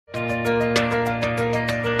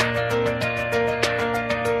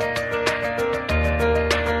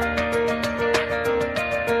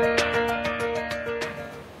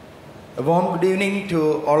good evening to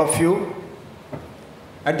all of you.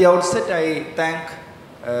 At the outset, I thank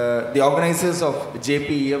the organizers of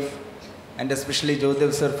JPEF and especially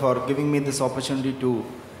Jyodev sir for giving me this opportunity to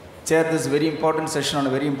chair this very important session on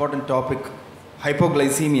a very important topic,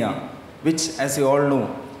 hypoglycemia, which, as you all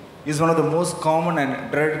know, is one of the most common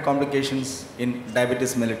and dreaded complications in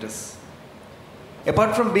diabetes mellitus.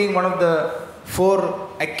 Apart from being one of the 4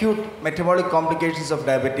 acute metabolic complications of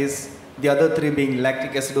diabetes, the other 3 being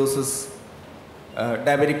lactic acidosis,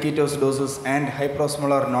 diabetic ketoacidosis and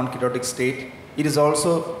hyperosmolar non-ketotic state, it is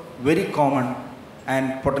also very common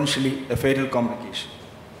and potentially a fatal complication.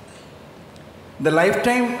 The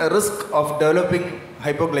lifetime risk of developing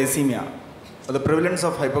hypoglycemia, or the prevalence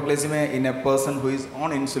of hypoglycemia in a person who is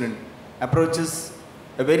on insulin, approaches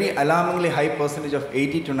a very alarmingly high percentage of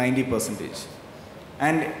 80 to 90%.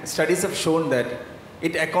 And studies have shown that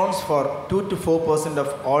it accounts for 2 to 4%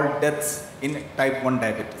 of all deaths in type 1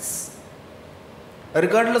 diabetes.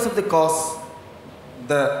 Regardless of the cause,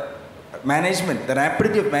 the management, the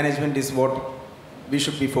rapidity of management is what we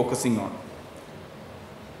should be focusing on.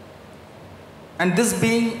 And this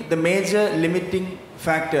being the major limiting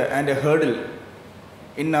factor and a hurdle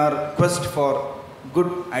in our quest for good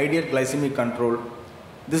ideal glycemic control,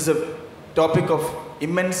 this is a topic of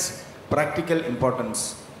immense practical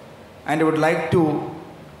importance. And I would like to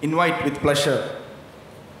invite with pleasure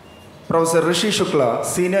Professor Rishi Shukla,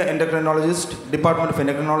 Senior Endocrinologist, Department of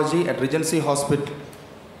Endocrinology at Regency Hospital,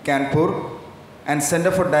 Kanpur, and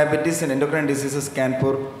Center for Diabetes and Endocrine Diseases,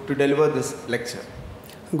 Kanpur, to deliver this lecture.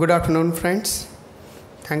 Good afternoon, friends.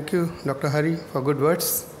 Thank you, Dr. Hari, for good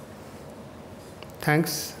words.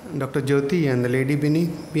 Thanks, Dr. Jyoti and the lady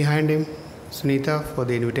behind him, Sunita, for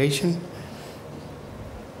the invitation.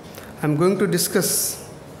 I'm going to discuss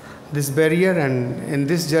this barrier, and in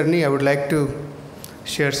this journey I would like to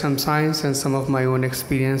share some science and some of my own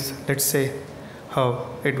experience. Let's say how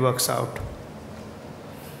it works out.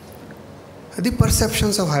 The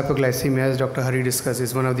perceptions of hypoglycemia, as Dr. Hari discussed,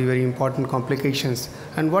 is one of the very important complications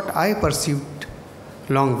and what I perceived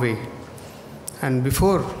long way. And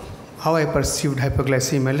before how I perceived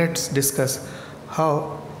hypoglycemia, let's discuss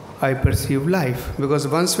how I perceive life, because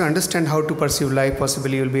once you understand how to perceive life,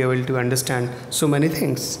 possibly you'll be able to understand so many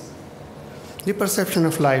things. The perception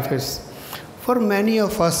of life is, for many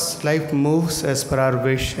of us, life moves as per our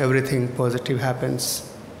wish, everything positive happens.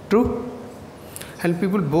 True? And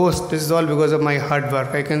people boast, this is all because of my hard work.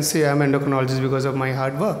 I can say I'm an endocrinologist because of my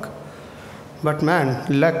hard work. But man,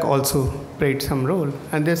 luck also played some role.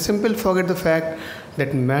 And they simply forget the fact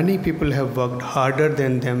that many people have worked harder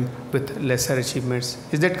than them with lesser achievements.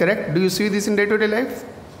 Is that correct? Do you see this in day-to-day life?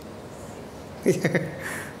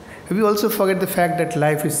 We also forget the fact that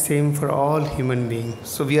life is same for all human beings.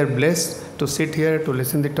 So we are blessed to sit here, to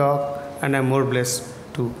listen to the talk, and I'm more blessed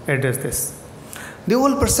to address this. The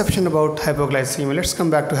whole perception about hypoglycemia, let's come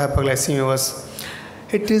back to hypoglycemia, was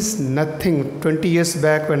it is nothing. 20 years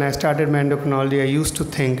back when I started my endocrinology, I used to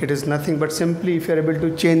think it is nothing but simply if you are able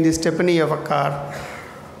to change the stepney of a car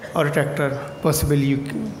or a tractor, possibly you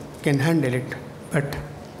can handle it. But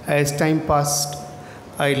as time passed,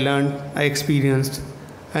 I learned, I experienced,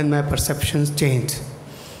 and my perceptions changed.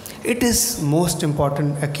 It is most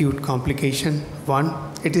important acute complication. 1,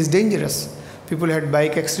 it is dangerous. People had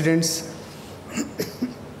bike accidents,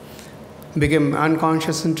 became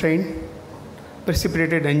unconscious in train,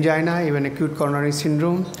 precipitated angina, even acute coronary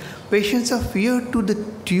syndrome. Patients are feared to the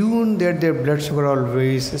tune that their blood sugar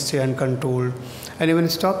always stay uncontrolled and even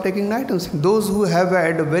stop taking night insulin. Those who have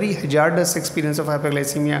had a very hazardous experience of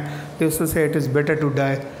hypoglycemia, they used to say it is better to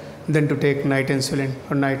die than to take night insulin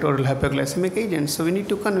or night oral hypoglycemic agents. So we need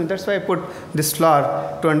to convince. That's why I put this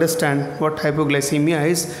flower to understand what hypoglycemia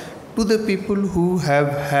is to the people who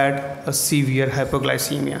have had a severe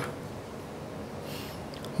hypoglycemia.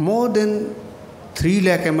 More than 3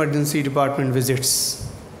 lakh emergency department visits.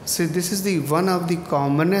 So this is the one of the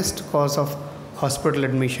commonest cause of hospital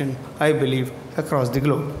admission, I believe, across the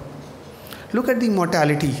globe. Look at the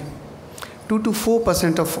mortality. 2 to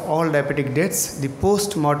 4% of all diabetic deaths. The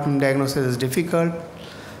post-mortem diagnosis is difficult.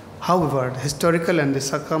 However, historical and the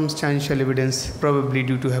circumstantial evidence probably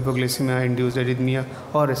due to hypoglycemia-induced arrhythmia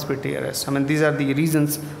or respiratory arrest. I mean, these are the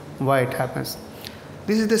reasons why it happens.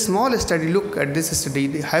 This is the small study. Look at this study.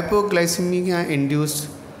 The hypoglycemia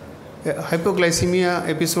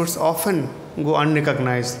episodes often go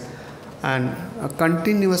unrecognized, and a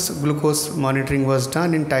continuous glucose monitoring was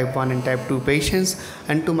done in type 1 and type 2 patients,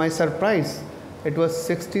 and to my surprise, it was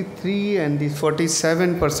 63 and the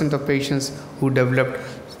 47% of patients who developed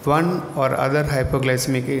one or other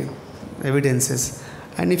hypoglycemic evidences.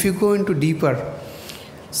 And if you go into deeper,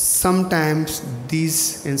 Sometimes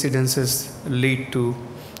these incidences lead to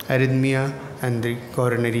arrhythmia and the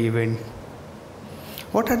coronary event.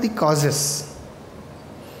 What are the causes?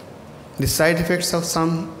 The side effects of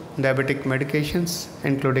some diabetic medications,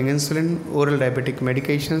 including insulin, oral diabetic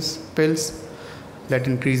medications, pills that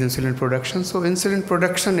increase insulin production. So insulin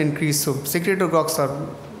production increase, so secretagogues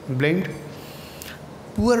are blamed.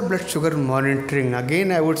 Poor blood sugar monitoring.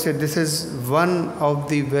 Again, I would say this is one of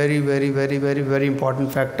the very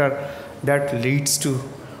important factor that leads to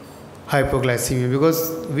hypoglycemia,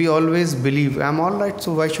 because we always believe I'm all right,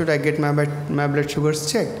 so why should I get my blood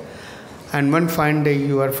sugars checked? And one fine day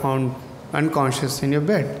you are found unconscious in your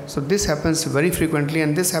bed. So this happens very frequently,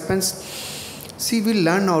 and this happens, see, we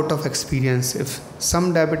learn out of experience. If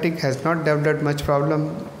some diabetic has not developed much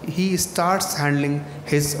problem, he starts handling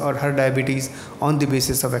his or her diabetes on the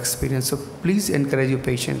basis of experience. So please encourage your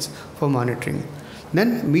patients for monitoring.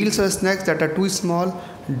 Then meals or snacks that are too small,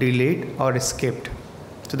 delayed or skipped.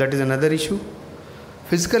 So that is another issue.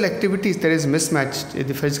 Physical activities, there is mismatch. If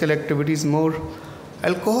the physical activity is more,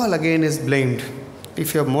 alcohol again is blamed.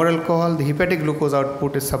 If you have more alcohol, the hepatic glucose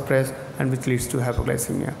output is suppressed, and which leads to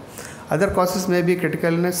hypoglycemia. Other causes may be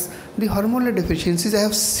critical illness. The hormonal deficiencies, I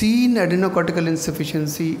have seen adrenocortical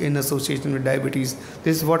insufficiency in association with diabetes.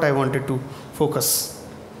 This is what I wanted to focus.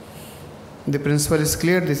 The principle is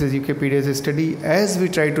clear. This is UKPD's study. As we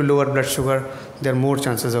try to lower blood sugar, there are more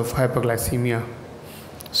chances of hypoglycemia.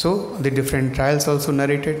 So the different trials also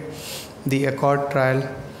narrated. The Accord trial,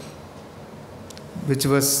 which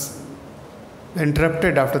was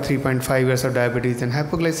interrupted after 3.5 years of diabetes, and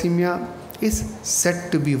hypoglycemia is said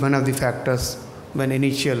to be one of the factors when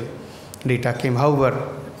initial data came.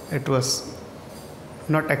 However, it was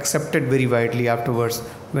not accepted very widely afterwards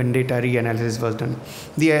when data reanalysis was done.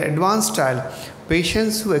 The advanced trial,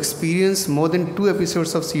 patients who experienced more than 2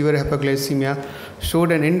 episodes of severe hypoglycemia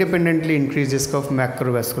showed an independently increased risk of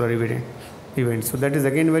macrovascular events. So that is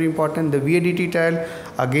again very important. The VADT trial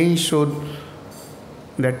again showed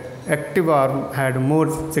that active arm had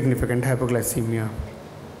more significant hypoglycemia.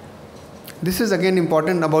 This is again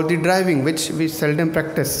important about the driving, which we seldom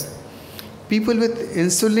practice. People with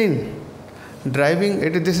insulin driving,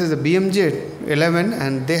 this is a BMJ 11,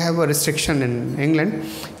 and they have a restriction in England.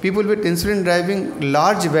 People with insulin driving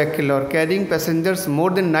large vehicle or carrying passengers more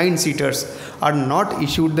than 9 seaters are not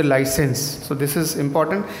issued the license. So this is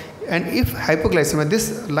important. And if hypoglycemia,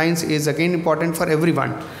 this line is again important for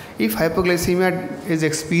everyone. If hypoglycemia is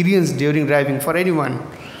experienced during driving for anyone,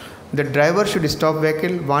 the driver should stop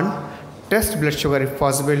vehicle. 1. Test blood sugar if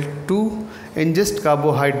possible. 2. Ingest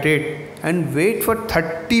carbohydrate and wait for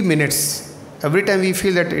 30 minutes. Every time we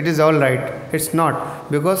feel that it is all right, it's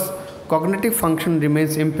not, because cognitive function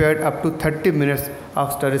remains impaired up to 30 minutes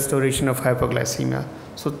after restoration of hypoglycemia.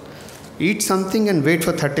 So eat something and wait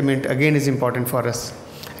for 30 minutes again is important for us.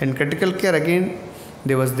 In critical care, again,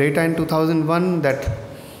 there was data in 2001 that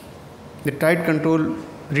the tide control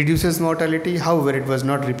reduces mortality. However, it was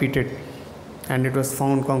not repeated, and it was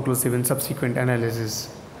found conclusive in subsequent analysis.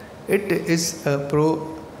 It is a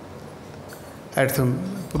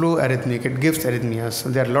pro-arrhythmic, it gives arrhythmias. So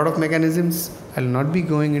there are a lot of mechanisms. I will not be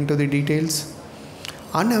going into the details.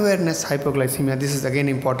 Unawareness hypoglycemia, this is again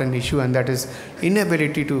important issue, and that is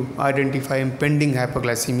inability to identify impending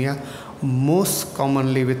hypoglycemia, most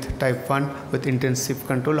commonly with type 1 with intensive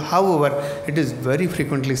control. However, it is very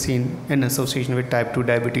frequently seen in association with type 2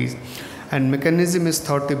 diabetes, and mechanism is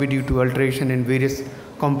thought to be due to alteration in various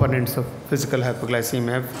components of physical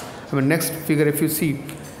hypoglycemia. Next figure, if you see,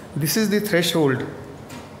 this is the threshold.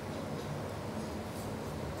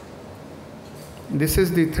 This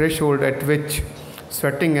is the threshold at which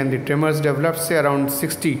sweating and the tremors develop, say around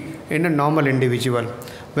 60 in a normal individual.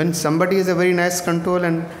 When somebody has a very nice control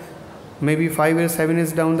and maybe 5 years, 7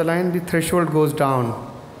 years down the line, the threshold goes down.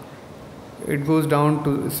 It goes down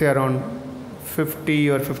to say around 50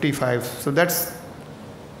 or 55. So that's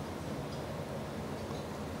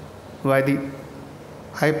why the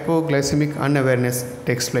hypoglycemic unawareness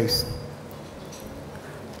takes place.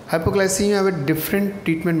 Hypoglycemia with different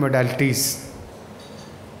treatment modalities.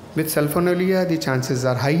 With sulfonylurea, the chances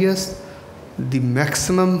are highest. The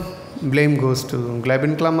maximum blame goes to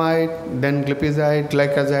glibenclamide, then glipizide,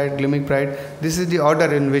 glycazide, glimepiride. This is the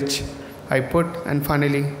order in which I put, and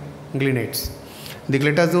finally glinates. The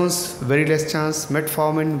glitazones, very less chance.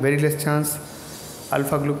 Metformin, very less chance.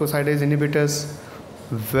 Alpha glucosidase inhibitors,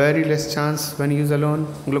 very less chance when used alone.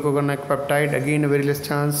 Glucagon peptide, again a very less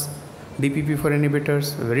chance. DPP4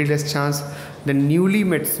 inhibitors, very less chance. The newly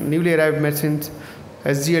arrived medicines,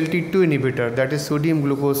 SGLT2 inhibitor, that is sodium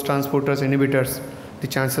glucose transporters inhibitors, the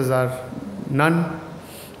chances are none.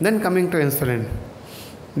 Then coming to insulin.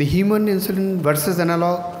 The human insulin versus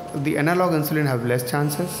analog, the analog insulin have less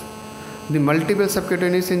chances. The multiple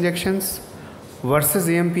subcutaneous injections versus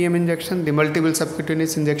AMPM injection, the multiple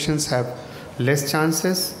subcutaneous injections have less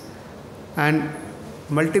chances, and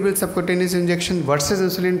multiple subcutaneous injection versus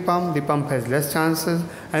insulin pump, the pump has less chances.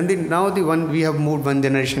 And now the one we have moved one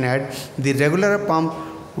generation ahead, the regular pump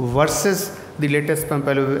versus the latest pump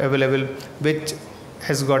available, which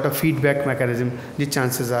has got a feedback mechanism, the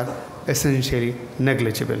chances are essentially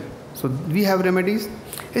negligible. So we have remedies.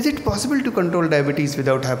 Is it possible to control diabetes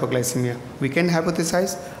without hypoglycemia? We can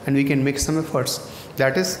hypothesize and we can make some efforts.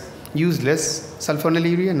 That is, use less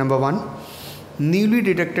sulfonylurea, number one. Newly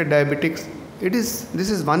detected diabetics, this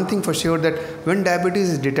is one thing for sure, that when diabetes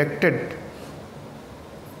is detected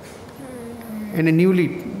in a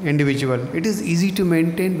newly individual, it is easy to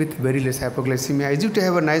maintain with very less hypoglycemia, easy to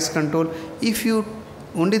have a nice control.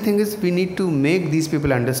 Only thing is we need to make these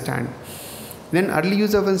people understand. Then early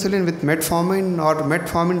use of insulin with metformin or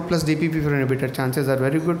metformin plus DPP-4 inhibitor, chances are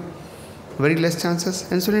very good, very less chances.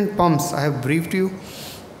 Insulin pumps, I have briefed you.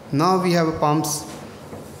 Now we have pumps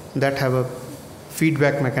that have a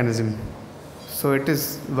feedback mechanism. So it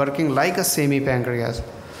is working like a semi-pancreas.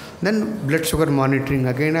 Then blood sugar monitoring,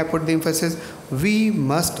 again I put the emphasis, we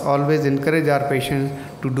must always encourage our patients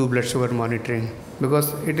to do blood sugar monitoring,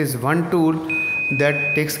 because it is one tool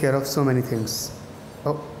that takes care of so many things.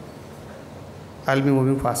 I'll be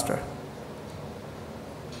moving faster.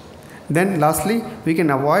 Then lastly, we can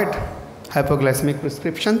avoid hypoglycemic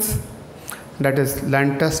prescriptions, that is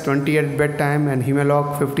Lantus 20 at bedtime and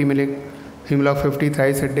Humalog 50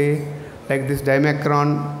 thrice a day, like this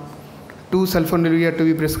Dimacron, 2 sulfonylurea to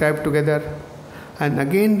be prescribed together. And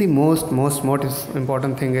again the most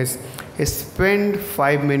important thing is spend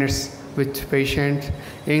 5 minutes with patient,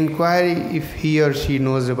 inquire if he or she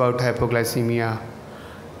knows about hypoglycemia,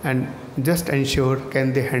 and just ensure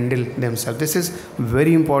can they handle themselves. This is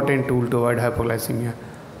very important tool to avoid hypoglycemia.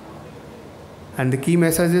 And the key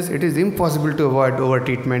message is, it is impossible to avoid over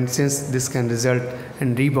treatment, since this can result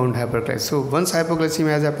in rebound hyperglycemia. So once hypoglycemia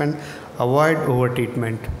has happened, avoid over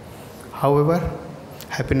treatment. However,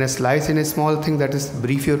 happiness lies in a small thing, that is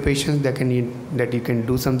brief your patients that you can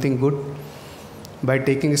do something good by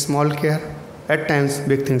taking small care. At times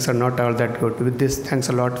big things are not all that good. With this, thanks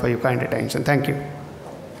a lot for your kind attention. Thank you.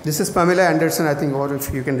 This is Pamela Anderson, I think all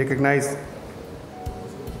of you can recognize.